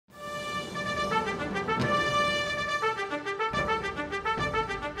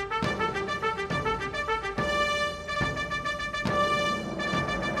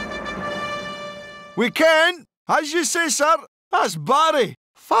We can. As you say, sir. That's Barry.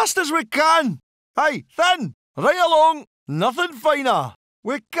 Fast as we can. Aye, thin. Right along. Nothing finer.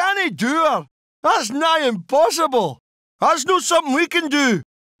 We can't do her. That's nigh impossible. That's not something we can do.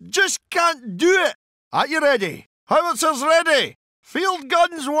 Just can't do it. Are you ready? Howitzers ready. Field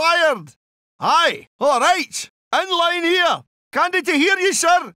guns wired. Aye, all right. In line here. Candy to hear you,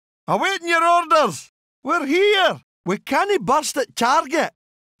 sir. Awaiting your orders. We're here. We can't burst at target.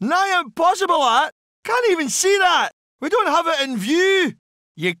 Nigh impossible, that. Can't even see that. We don't have it in view.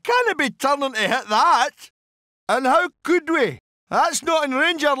 You can't be turning to hit that. And how could we? That's not in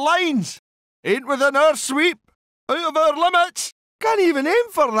Ranger lines. Ain't within our sweep. Out of our limits. Can't even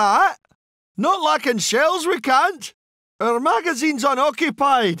aim for that. Not lacking shells, we can't. Our magazine's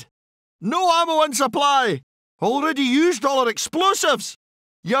unoccupied. No ammo in supply. Already used all our explosives.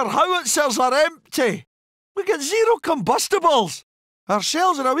 Your howitzers are empty. We get zero combustibles. Our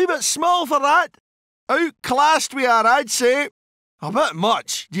shells are a wee bit small for that. Outclassed we are, I'd say. A bit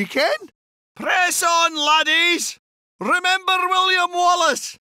much, do you ken? Press on, laddies. Remember William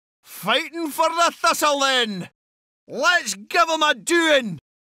Wallace. Fighting for the thistle, then. Let's give 'em a doing.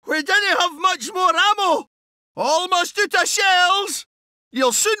 We didn't have much more ammo. Almost out of shells.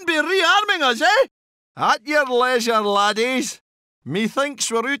 You'll soon be rearming us, eh? At your leisure, laddies. Methinks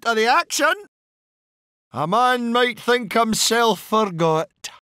we're out of the action. A man might think himself forgot.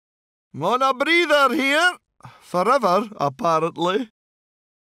 On a breather here. Forever, apparently.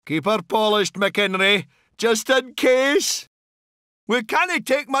 Keep her polished, McHenry, just in case. We can't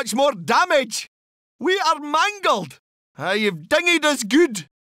take much more damage. We are mangled. You've dinghied us good.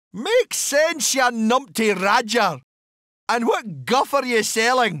 Makes sense, you numpty radger. And what guff are you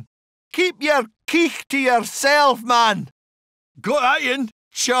selling? Keep your keech to yourself, man. Got that in,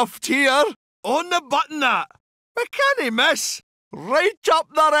 chuffed here. On the button, that. We can't miss. Right up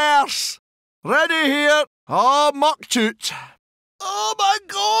their arse. Ready here. Oh, muck toot. Oh, my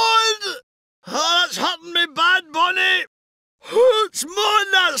God. Oh, that's hurting me bad, Bonnie. Hoots,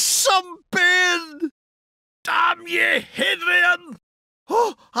 mon, that's some pain. Damn ye, Hadrian.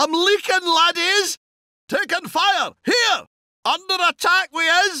 Oh, I'm leaking, laddies. Taking fire. Here. Under attack we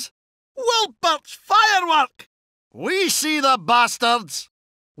is. Wilbert's firework. We see the bastards.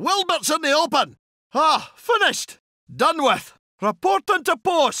 Wilbert's in the open. Ah, finished. Done with. Reporting to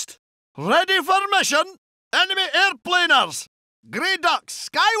post. Ready for mission. Enemy airplaners. Grey ducks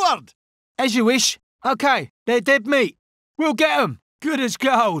skyward. As you wish. OK, they're dead meat. We'll get 'em. Good as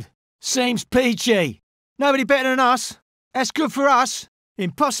gold. Seems peachy. Nobody better than us. That's good for us.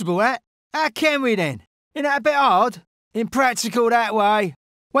 Impossible, that. How can we then? Isn't that a bit hard? Impractical that way.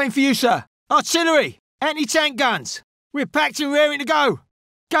 Waiting for you, sir. Artillery. Anti-tank guns. We're packed and raring to go.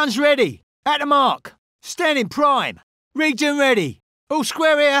 Guns ready. At the mark. Standing prime. Rigged and ready. All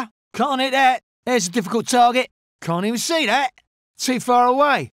square here. Can't hit that. There's a difficult target. Can't even see that. Too far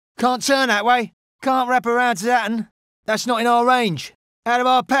away. Can't turn that way. Can't wrap around to that one. That's not in our range. Out of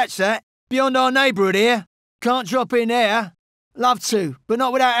our patch, that. Beyond our neighbourhood here. Can't drop in there. Love to, but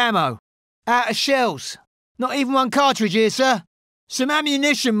not without ammo. Out of shells. Not even one cartridge here, sir. Some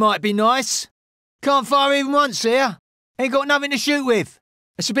ammunition might be nice. Can't fire even once here. Ain't got nothing to shoot with.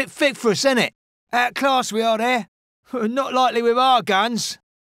 It's a bit thick for us, isn't it? Outclassed we are there. Not likely with our guns.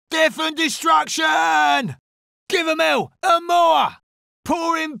 Death and destruction! Give 'em hell and more!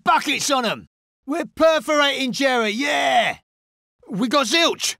 Pouring buckets on 'em. We're perforating, Jerry, yeah! We got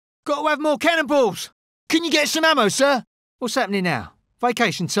zilch. Got to have more cannonballs. Can you get some ammo, sir? What's happening now?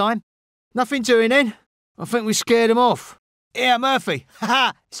 Vacation time? Nothing doing then? I think we scared 'em off. Here, Murphy.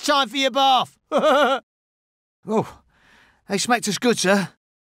 Ha! It's time for your bath. Oh, they smacked us good, sir.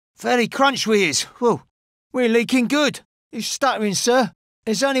 Fairly crunch we is. Whoa, we're leaking good. You're stuttering, sir.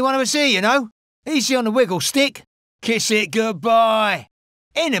 There's only one of us here, you know. Easy on the wiggle stick. Kiss it goodbye.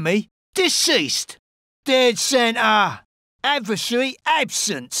 Enemy deceased. Dead centre. Adversary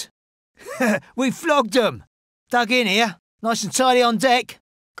absent. We flogged 'em. Dug in here. Nice and tidy on deck.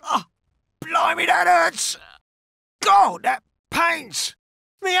 Oh, blimey, that hurts. God, that pains.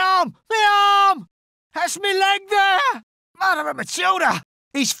 Me arm! Me arm! That's me leg there! Mother of Matilda!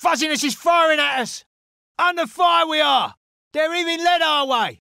 These fuzzinesses firing at us! Under fire we are! They're even led our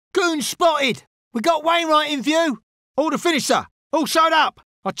way! Goons spotted! We got Wainwright in view! Order finished, sir! All sewed up!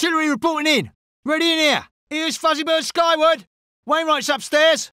 Artillery reporting in! Ready in here! Here's Fuzzybird skyward! Wainwright's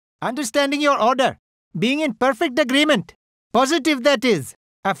upstairs! Understanding your order. Being in perfect agreement. Positive, that is.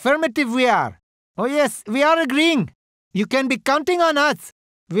 Affirmative we are. Oh yes, we are agreeing. You can be counting on us.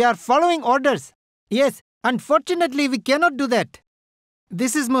 We are following orders. Yes, unfortunately we cannot do that.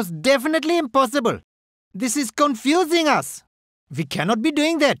 This is most definitely impossible. This is confusing us. We cannot be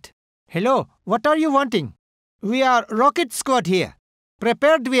doing that. Hello, what are you wanting? We are rocket squad here.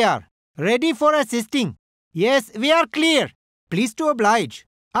 Prepared we are. Ready for assisting. Yes, we are clear. Please to oblige.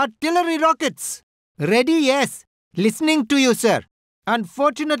 Artillery rockets. Ready, yes. Listening to you, sir.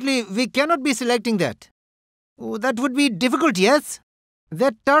 Unfortunately, we cannot be selecting that. Oh, that would be difficult, yes?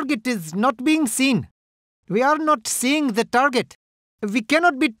 That target is not being seen. We are not seeing the target. We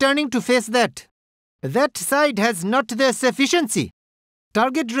cannot be turning to face that. That side has not the sufficiency.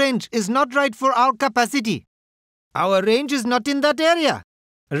 Target range is not right for our capacity. Our range is not in that area.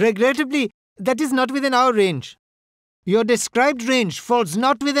 Regrettably, that is not within our range. Your described range falls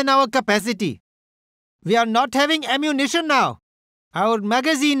not within our capacity. We are not having ammunition now. Our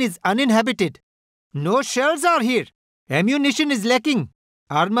magazine is uninhabited. No shells are here. Ammunition is lacking.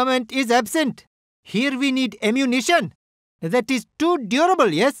 Armament is absent. Here we need ammunition. That is too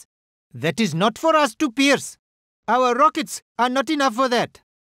durable, yes? That is not for us to pierce. Our rockets are not enough for that.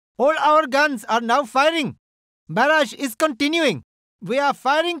 All our guns are now firing. Barrage is continuing. We are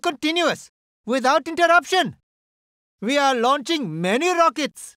firing continuous, without interruption. We are launching many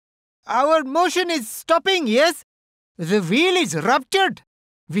rockets. Our motion is stopping, yes? The wheel is ruptured.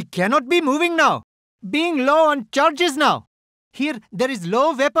 We cannot be moving now. Being low on charges now. Here there is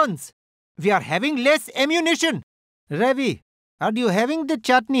low weapons. We are having less ammunition. Ravi, are you having the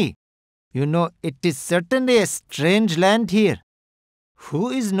chutney? You know, it is certainly a strange land here. Who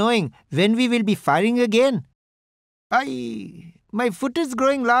is knowing when we will be firing again? My foot is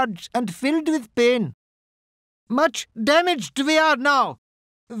growing large and filled with pain. Much damaged we are now.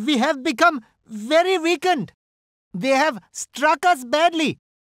 We have become very weakened. They have struck us badly.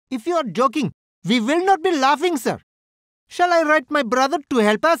 If you are joking, we will not be laughing, sir. Shall I write my brother to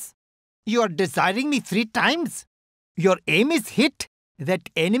help us? You are desiring me 3 times. Your aim is hit. That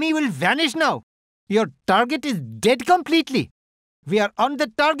enemy will vanish now. Your target is dead completely. We are on the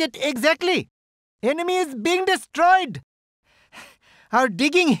target exactly. Enemy is being destroyed. Our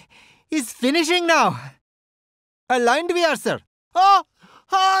digging is finishing now. Aligned we are, sir. Oh,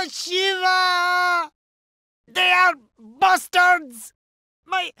 Shiva! They are bastards!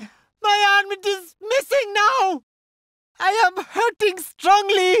 My armament is missing now. I am hurting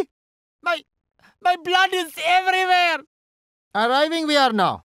strongly. My blood is everywhere. Arriving we are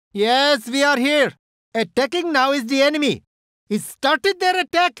now. Yes, we are here. Attacking now is the enemy. He started their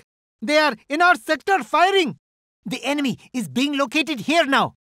attack. They are in our sector firing. The enemy is being located here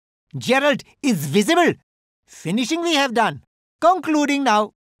now. Gerald is visible. Finishing we have done. Concluding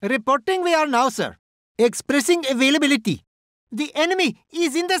now. Reporting we are now, sir. Expressing availability. The enemy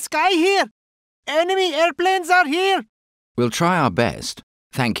is in the sky here. Enemy airplanes are here. We'll try our best.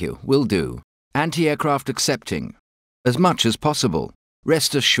 Thank you, will do. Anti-aircraft accepting. As much as possible.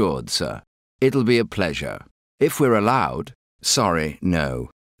 Rest assured, sir. It'll be a pleasure. If we're allowed. Sorry,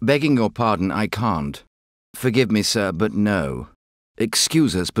 no. Begging your pardon, I can't. Forgive me, sir, but no.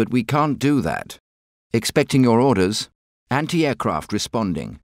 Excuse us, but we can't do that. Expecting your orders. Anti-aircraft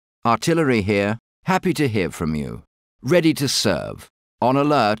responding. Artillery here. Happy to hear from you. Ready to serve. On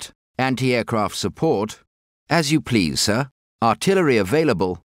alert. Anti-aircraft support. As you please, sir. Artillery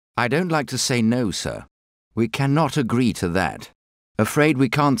available. I don't like to say no, sir. We cannot agree to that. Afraid we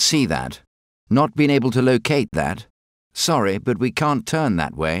can't see that. Not been able to locate that. Sorry, but we can't turn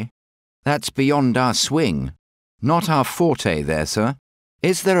that way. That's beyond our swing. Not our forte there, sir.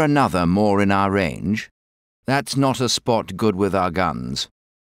 Is there another more in our range? That's not a spot good with our guns.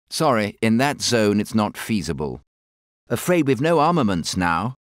 Sorry, in that zone it's not feasible. Afraid we've no armaments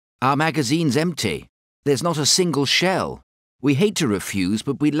now. Our magazine's empty. There's not a single shell. We hate to refuse,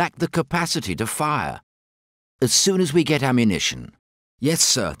 but we lack the capacity to fire. As soon as we get ammunition. Yes,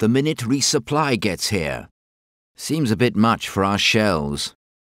 sir, the minute resupply gets here. Seems a bit much for our shells.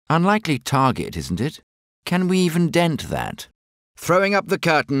 Unlikely target, isn't it? Can we even dent that? Throwing up the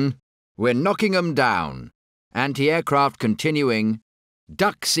curtain. We're knocking 'em down. Anti-aircraft continuing.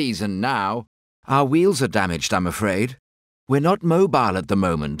 Duck season now. Our wheels are damaged, I'm afraid. We're not mobile at the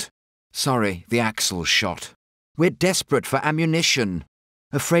moment. Sorry, the axle's shot. We're desperate for ammunition.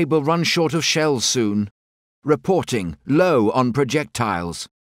 Afraid we'll run short of shells soon. Reporting, low on projectiles.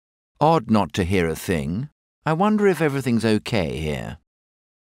 Odd not to hear a thing. I wonder if everything's okay here.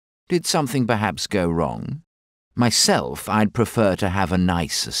 Did something perhaps go wrong? Myself, I'd prefer to have a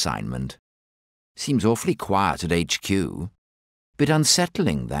nice assignment. Seems awfully quiet at HQ. Bit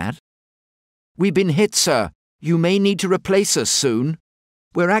unsettling, that. We've been hit, sir. You may need to replace us soon.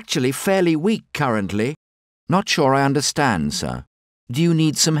 We're actually fairly weak currently. Not sure I understand, sir. Do you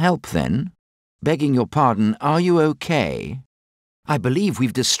need some help, then? Begging your pardon, are you okay? I believe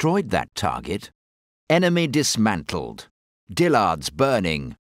we've destroyed that target. Enemy dismantled. Dillard's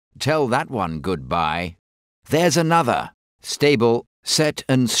burning. Tell that one goodbye. There's another. Stable, set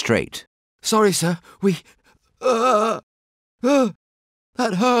and straight. Sorry, sir. That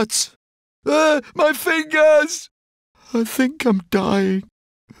hurts. My fingers! I think I'm dying.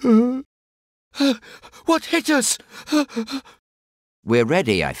 What hit us? We're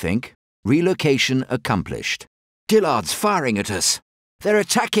ready, I think. Relocation accomplished. Dillard's firing at us. They're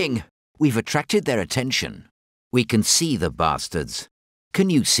attacking. We've attracted their attention. We can see the bastards. Can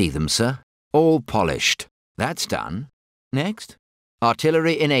you see them, sir? All polished. That's done. Next.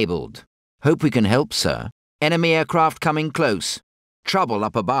 Artillery enabled. Hope we can help, sir. Enemy aircraft coming close. Trouble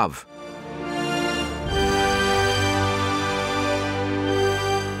up above.